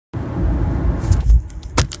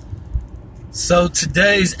So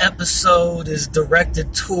today's episode is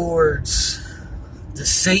directed towards the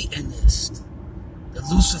Satanists, the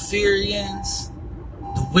Luciferians,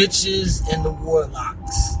 the witches, and the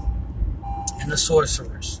warlocks, and the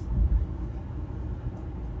sorcerers.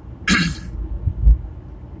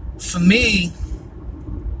 For me,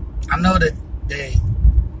 I know that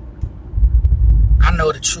I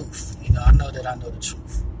know the truth. I know that I know the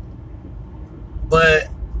truth. But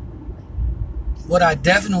what I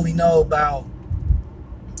definitely know about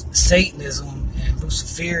Satanism and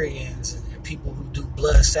Luciferians and people who do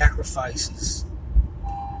blood sacrifices,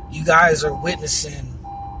 you guys are witnessing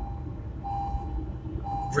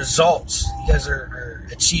results. You guys are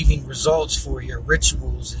achieving results for your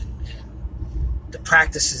rituals and the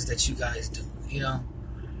practices that you guys do,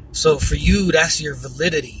 So for you, that's your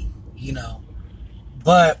validity,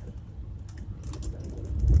 But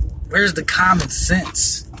where's the common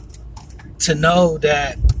sense to know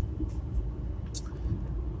that,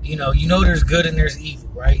 there's good and there's evil,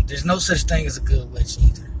 right? There's no such thing as a good witch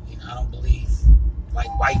either. I don't believe like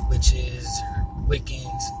white witches or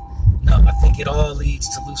Wiccans. No, I think it all leads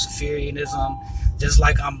to Luciferianism. Just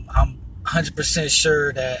like I'm 100%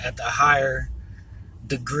 sure that at the higher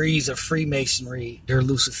degrees of Freemasonry, they're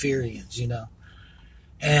Luciferians,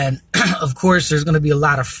 And of course, there's going to be a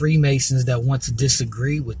lot of Freemasons that want to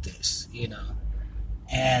disagree with this,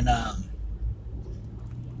 And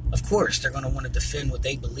of course, they're going to want to defend what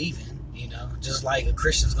they believe in, just like a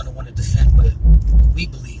Christian's going to want to defend what we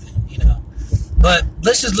believe in, But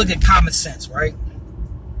let's just look at common sense, right?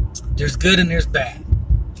 There's good and there's bad.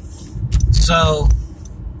 So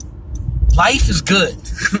life is good,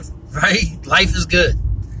 right? Life is good.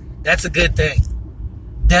 That's a good thing.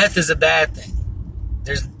 Death is a bad thing.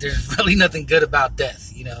 There's really nothing good about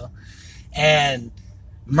death, And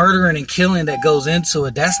murdering and killing that goes into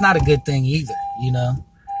it, that's not a good thing either,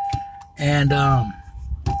 And I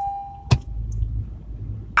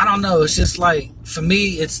don't know, it's just like, for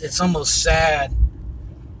me, it's almost sad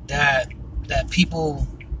that people,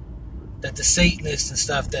 that the Satanists and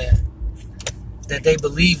stuff, that they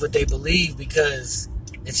believe what they believe, because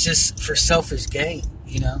it's just for selfish gain,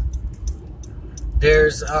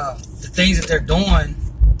 There's the things that they're doing,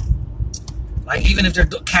 like even if they're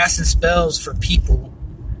casting spells for people,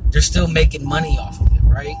 they're still making money off of it,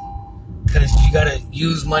 right? Because you gotta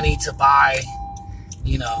use money to buy,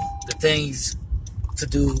 the things to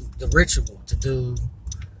do the ritual, to do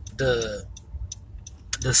the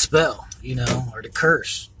spell, or the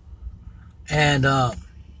curse. And the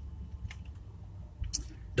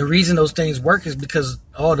reason those things work is because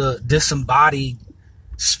all the disembodied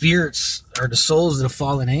spirits, or the souls of the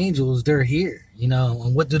fallen angels, they're here,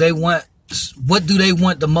 and what do they want? What do they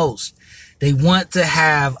want the most? They want to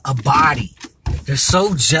have a body. They're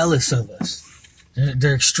so jealous of us.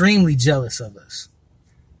 They're extremely jealous of us.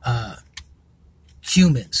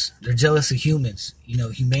 Humans. They're jealous of humans,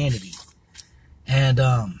 humanity. And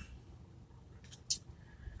I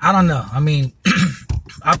don't know. I mean,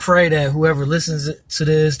 I pray that whoever listens to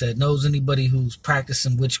this, that knows anybody who's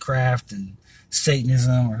practicing witchcraft and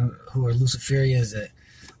Satanism, or who are Luciferians, that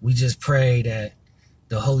we just pray that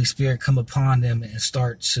the Holy Spirit come upon them and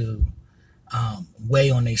start to weigh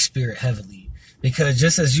on their spirit heavily. Because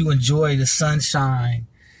just as you enjoy the sunshine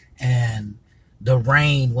and the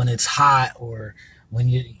rain when it's hot, or when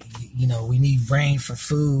we need rain for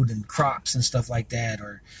food and crops and stuff like that,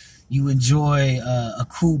 or you enjoy a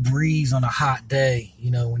cool breeze on a hot day,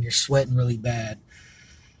 when you're sweating really bad.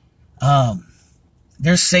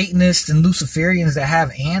 There's Satanists and Luciferians that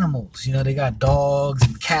have animals. They got dogs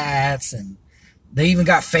and cats, and they even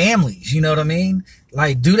got families. You know what I mean?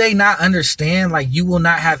 Like, do they not understand? Like, you will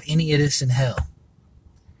not have any of this in hell.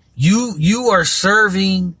 You are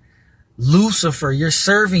serving Lucifer. You're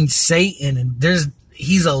serving Satan, and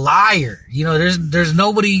he's a liar. There's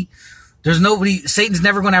nobody. Satan's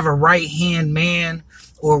never going to have a right-hand man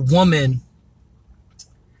or woman,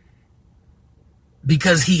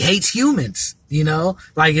 because he hates humans,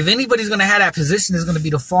 Like, if anybody's going to have that position, it's going to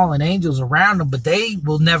be the fallen angels around them, but they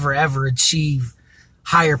will never, ever achieve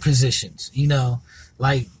higher positions,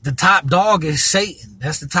 Like, the top dog is Satan.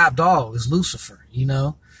 That's the top dog, is Lucifer,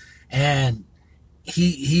 And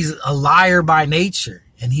he's a liar by nature,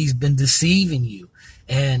 and he's been deceiving you.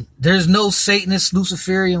 And there's no Satanist,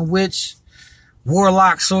 Luciferian, witch,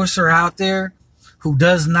 warlock, sorcerer out there who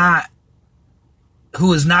is not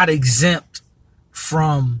exempt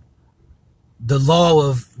from the law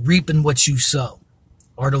of reaping what you sow,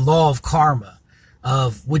 or the law of karma,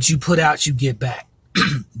 of what you put out, you get back.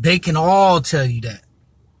 They can all tell you that,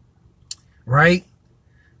 right?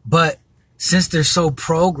 But since they're so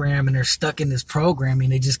programmed and they're stuck in this programming,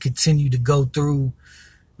 they just continue to go through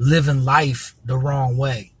living life the wrong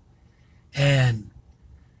way. And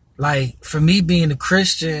like, for me being a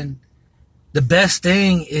Christian, the best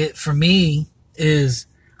thing for me is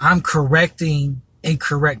I'm correcting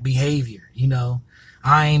incorrect behavior. You know,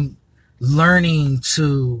 I'm learning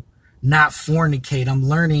to not fornicate. I'm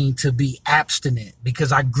learning to be abstinent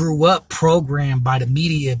because I grew up programmed by the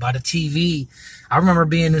media, by the TV. I remember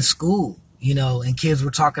being in school, you know, and kids were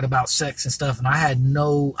talking about sex and stuff, and I had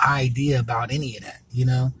no idea about any of that, you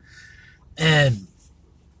know. And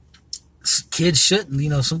kids shouldn't, you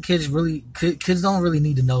know, some kids don't really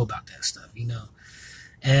need to know about that stuff, you know.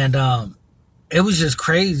 And it was just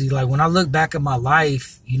crazy. Like, when I look back at my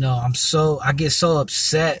life, you know, I get so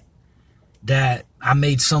upset that I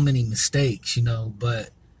made so many mistakes, you know. But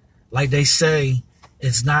like they say,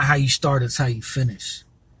 it's not how you start, it's how you finish.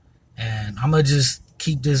 And I'm gonna just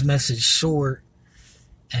keep this message short,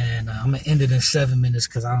 and I'm gonna end it in 7 minutes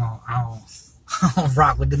because I don't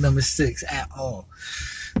rock with the number 6 at all.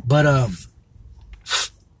 But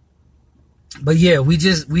yeah, we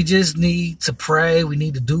just need to pray. We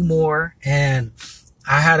need to do more. And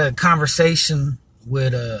I had a conversation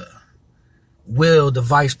with Will, the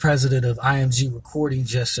vice president of IMG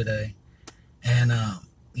Recordings, yesterday. And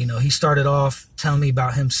you know, he started off telling me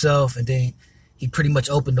about himself, and then he pretty much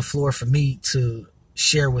opened the floor for me to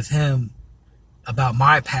share with him about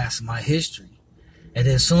my past and my history. And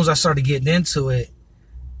then as soon as I started getting into it,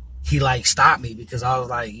 he like stopped me, because I was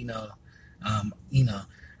like, you know,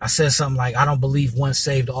 I said something like, I don't believe once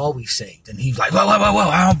saved, always saved. And he's like, whoa,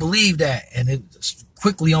 I don't believe that. And it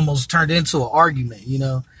quickly almost turned into an argument, you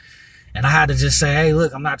know. And I had to just say, hey,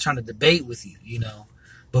 look, I'm not trying to debate with you, you know.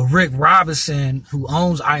 But Rick Robinson, who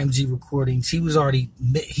owns IMG Recordings,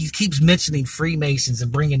 he keeps mentioning Freemasons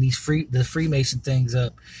and bringing the Freemason things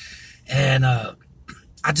up. And I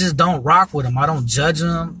just don't rock with them. I don't judge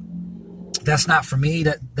them. That's not for me.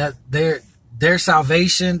 That their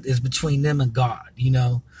salvation is between them and God, you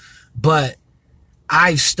know. But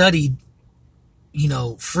I've studied, you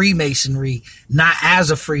know, Freemasonry, not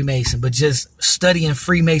as a Freemason, but just studying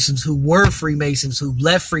Freemasons who were Freemasons, who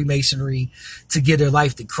left Freemasonry to give their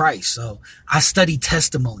life to Christ. So I study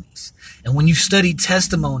testimonies. And when you study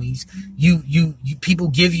testimonies, you people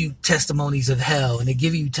give you testimonies of hell, and they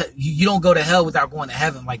give you, you don't go to hell without going to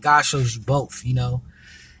heaven. Like, God shows you both, you know.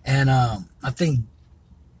 And I think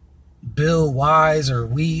Bill Wise or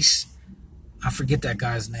Weiss, I forget that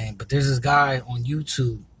guy's name, but there's this guy on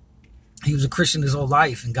YouTube. He was a Christian his whole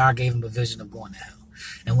life, and God gave him a vision of going to hell.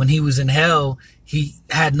 And when he was in hell, he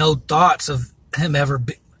had no thoughts of him ever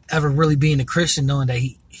really being a Christian, knowing that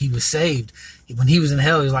he was saved. When he was in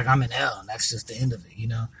hell, he was like, I'm in hell, and that's just the end of it, you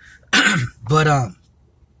know. But I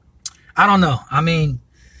don't know. I mean,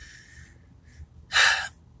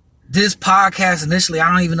 this podcast initially,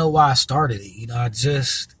 I don't even know why I started it. You know, I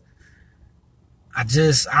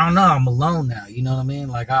don't know. I'm alone now. You know what I mean?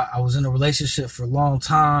 Like, I was in a relationship for a long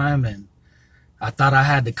time, and I thought I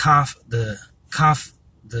had I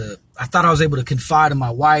thought I was able to confide in my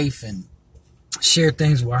wife and share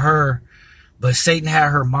things with her, but Satan had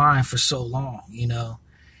her mind for so long, you know,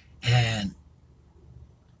 and,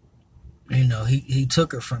 you know, he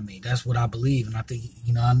took her from me. That's what I believe. And I think,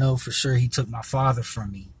 you know, I know for sure he took my father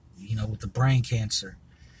from me, you know, with the brain cancer.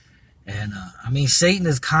 And, I mean, Satan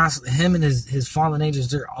is constantly, him and his fallen angels,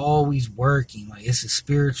 they're always working. Like, it's a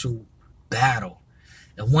spiritual battle.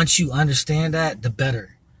 And once you understand that, the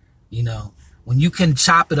better, you know. When you can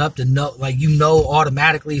chop it up to know, like, you know,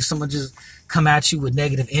 automatically if someone just come at you with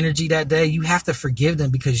negative energy that day, you have to forgive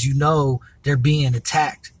them, because you know they're being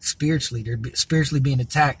attacked spiritually. They're spiritually being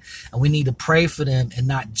attacked. And we need to pray for them and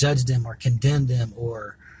not judge them or condemn them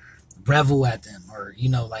or revel at them, or, you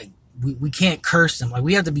know, like, we can't curse them. Like,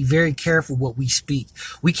 we have to be very careful what we speak.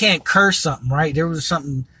 We can't curse something, right? There was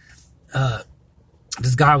something,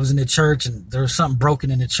 this guy was in the church, and there was something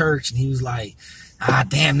broken in the church, and he was like,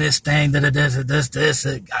 damn this thing, this,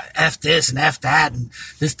 F this and F that, and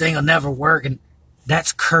this thing will never work. And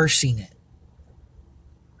that's cursing it.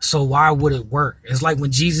 So why would it work? It's like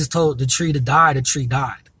when Jesus told the tree to die, the tree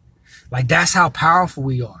died. Like, that's how powerful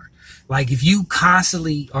we are. Like, if you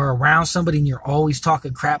constantly are around somebody and you're always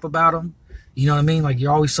talking crap about them, you know what I mean? Like,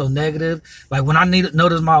 you're always so negative. Like, when I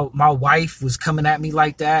noticed my wife was coming at me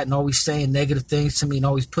like that and always saying negative things to me and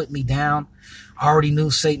always putting me down, I already knew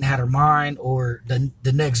Satan had her mind, or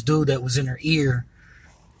the next dude that was in her ear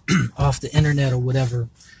off the internet or whatever.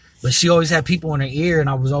 But she always had people in her ear, and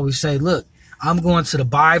I was always say, look, I'm going to the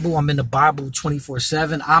Bible. I'm in the Bible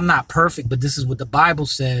 24/7. I'm not perfect, but this is what the Bible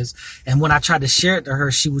says. And when I tried to share it to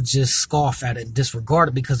her, she would just scoff at it and disregard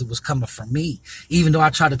it because it was coming from me, even though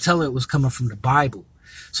I tried to tell her it was coming from the Bible.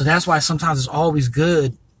 So that's why sometimes it's always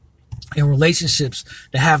good in relationships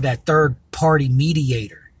to have that third party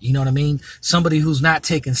mediator. You know what I mean? Somebody who's not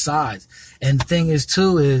taking sides. And the thing is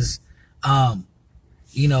too is,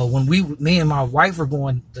 you know, when me and my wife were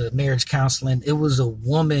going to marriage counseling, it was a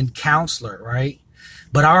woman counselor, right?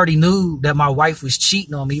 But I already knew that my wife was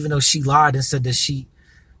cheating on me, even though she lied and said that she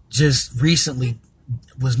just recently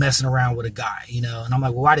was messing around with a guy, you know? And I'm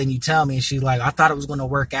like, well, why didn't you tell me? And she's like, I thought it was going to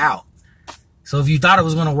work out. So if you thought it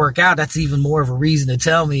was going to work out, that's even more of a reason to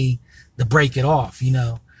tell me to break it off, you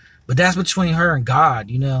know? But that's between her and God,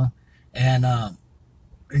 you know? And,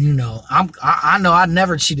 you know, I know I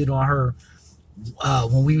never cheated on her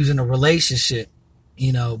when we was in a relationship,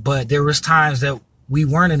 you know, but there was times that we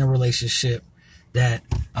weren't in a relationship that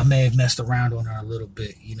I may have messed around on her a little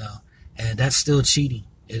bit, you know, and that's still cheating.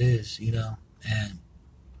 It is, you know. And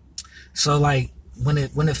so like when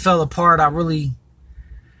it fell apart, I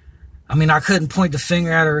couldn't point the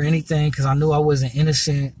finger at her or anything because I knew I wasn't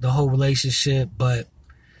innocent the whole relationship, but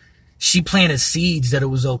she planted seeds that it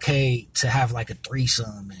was okay to have like a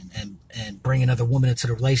threesome and bring another woman into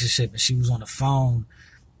the relationship. And she was on the phone,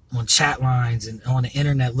 on chat lines and on the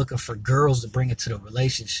internet looking for girls to bring into the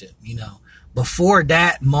relationship, you know. Before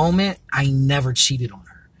that moment, I never cheated on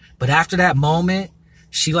her. But after that moment,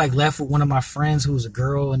 she like left with one of my friends who was a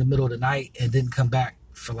girl in the middle of the night and didn't come back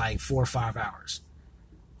for like 4 or 5 hours.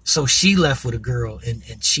 So she left with a girl and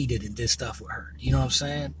cheated and did stuff with her. You know what I'm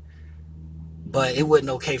saying? But it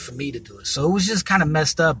wasn't okay for me to do it. So it was just kind of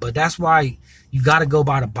messed up. But that's why you got to go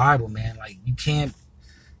by the Bible, man. Like you can't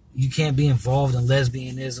be involved in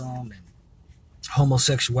lesbianism and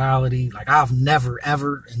homosexuality. Like I've never,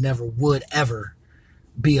 ever, and never would ever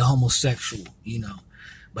be a homosexual, you know.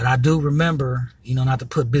 But I do remember, you know, not to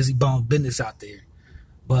put busy bone business out there,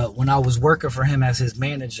 but when I was working for him as his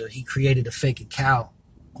manager, he created a fake account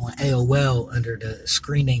on AOL under the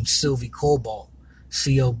screen name Sylvie Cobalt.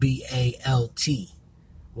 Cobalt,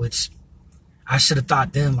 which I should have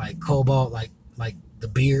thought then like Cobalt, like the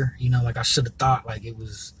beer, you know, like I should have thought like it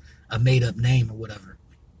was a made up name or whatever.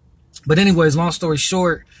 But anyways, long story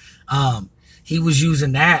short, he was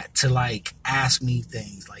using that to like ask me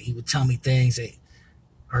things. Like he would tell me things that,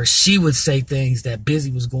 or she would say things that Busy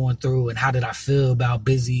was going through and how did I feel about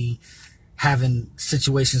Busy having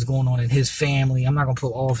situations going on in his family. I'm not going to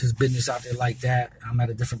put all of his business out there like that. I'm at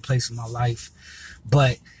a different place in my life.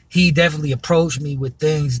 But he definitely approached me with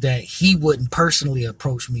things that he wouldn't personally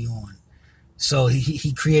approach me on. So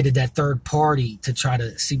he created that third party to try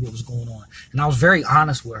to see what was going on. And I was very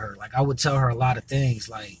honest with her. Like I would tell her a lot of things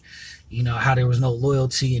like, you know, how there was no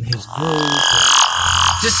loyalty in his group.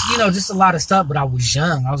 Just, you know, just a lot of stuff. But I was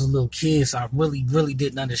young. I was a little kid. So I really, really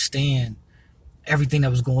didn't understand everything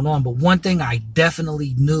that was going on. But one thing I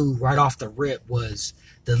definitely knew right off the rip was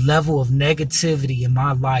the level of negativity in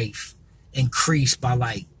my life increased by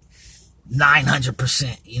like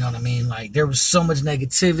 900%. You know what I mean? Like there was so much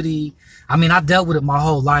negativity. I mean, I dealt with it my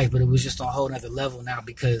whole life, but it was just on a whole nother level now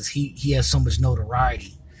because he has so much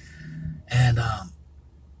notoriety. And,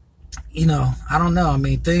 you know, I don't know. I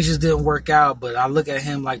mean, things just didn't work out, but I look at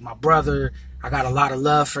him like my brother. I got a lot of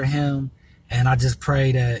love for him. And I just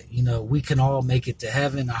pray that, you know, we can all make it to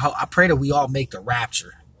heaven. I pray that we all make the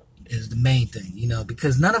rapture is the main thing, you know,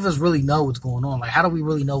 because none of us really know what's going on. Like, how do we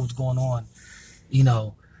really know what's going on, you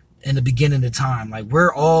know, in the beginning of time? Like,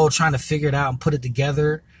 we're all trying to figure it out and put it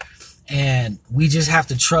together. And we just have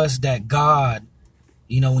to trust that God,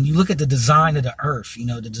 you know, when you look at the design of the earth, you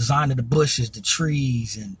know, the design of the bushes, the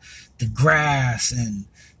trees and the grass and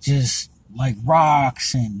just like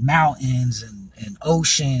rocks and mountains and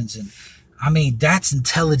oceans. And I mean, that's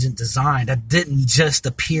intelligent design. That didn't just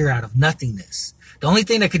appear out of nothingness. The only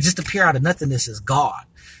thing that could just appear out of nothingness is God.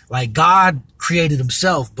 Like God created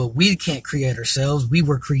himself, but we can't create ourselves. We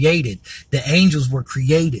were created. The angels were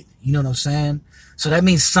created. You know what I'm saying? So that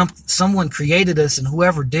means someone created us, and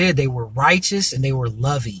whoever did, they were righteous and they were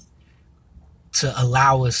loving to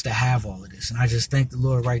allow us to have all of this. And I just thank the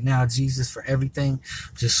Lord right now, Jesus, for everything.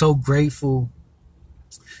 I'm just so grateful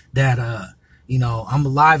that, you know, I'm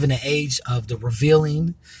alive in the age of the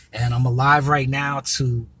revealing, and I'm alive right now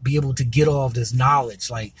to be able to get all of this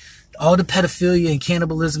knowledge. Like all the pedophilia and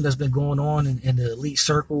cannibalism that's been going on in the elite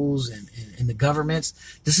circles and in the governments,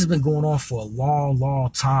 this has been going on for a long,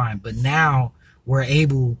 long time. But now we're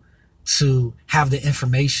able to have the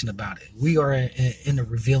information about it. We are in the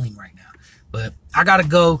revealing right now. But I got to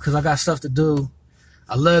go because I got stuff to do.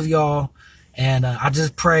 I love y'all. And I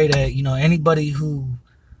just pray that, anybody who,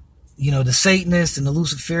 the Satanists and the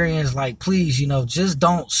Luciferians, like, please, just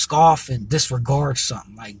don't scoff and disregard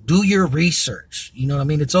something. Like, do your research. You know what I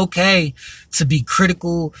mean? It's okay to be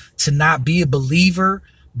critical, to not be a believer,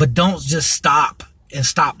 but don't just stop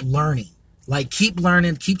learning. Like, keep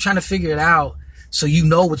learning, keep trying to figure it out so you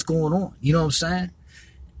know what's going on. You know what I'm saying?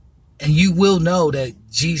 And you will know that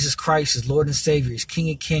Jesus Christ is Lord and Savior. He's King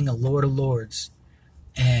of Kings and Lord of Lords.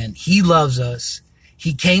 And he loves us.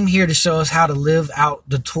 He came here to show us how to live out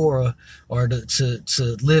the Torah, or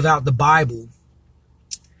to live out the Bible.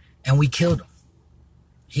 And we killed him.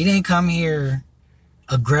 He didn't come here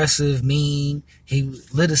aggressive, mean. He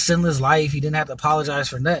lived a sinless life. He didn't have to apologize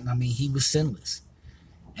for nothing. I mean, he was sinless.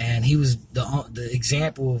 And he was the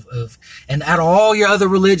example of, and out of all your other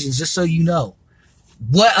religions, just so you know,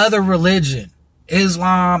 what other religion,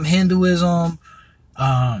 Islam, Hinduism,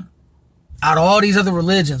 out of all these other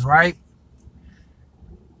religions, right?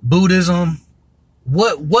 Buddhism,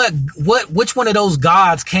 which one of those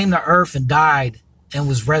gods came to earth and died and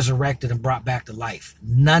was resurrected and brought back to life?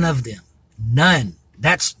 None of them. None.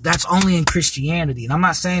 That's only in Christianity. And I'm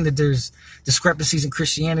not saying that there's discrepancies in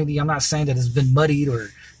Christianity. I'm not saying that it's been muddied or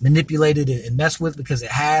manipulated and messed with, because it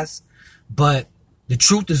has. But the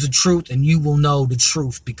truth is the truth, and you will know the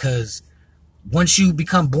truth, because once you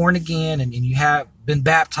become born again and you have been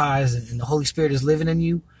baptized and the Holy Spirit is living in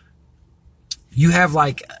you, you have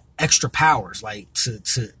like extra powers, like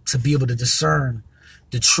to be able to discern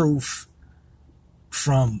the truth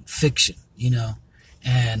from fiction,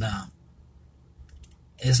 and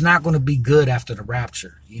it's not going to be good after the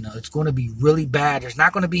rapture. It's going to be really bad. There's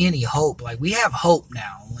not going to be any hope. Like, we have hope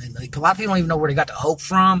now. Like, a lot of people don't even know where they got the hope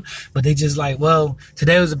from, but they just like, well,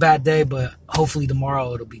 today was a bad day, but hopefully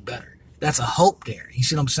tomorrow it'll be better. That's a hope there. You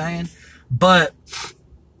see what I'm saying? But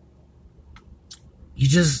you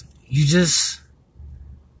just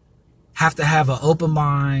have to have an open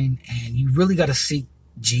mind, and you really got to seek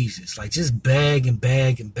Jesus. Like, just beg and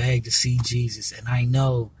beg and beg to see Jesus. And I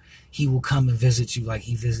know he will come and visit you like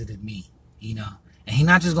he visited me, and he's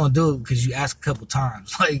not just going to do it because you ask a couple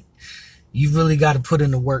times. Like, you really got to put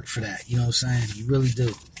in the work for that. You know what I'm saying? You really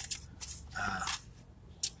do.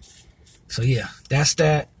 So yeah, that's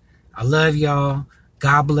that. I love y'all.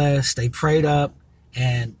 God bless. Stay prayed up,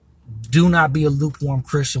 and do not be a lukewarm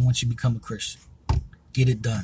Christian once you become a Christian. Get it done.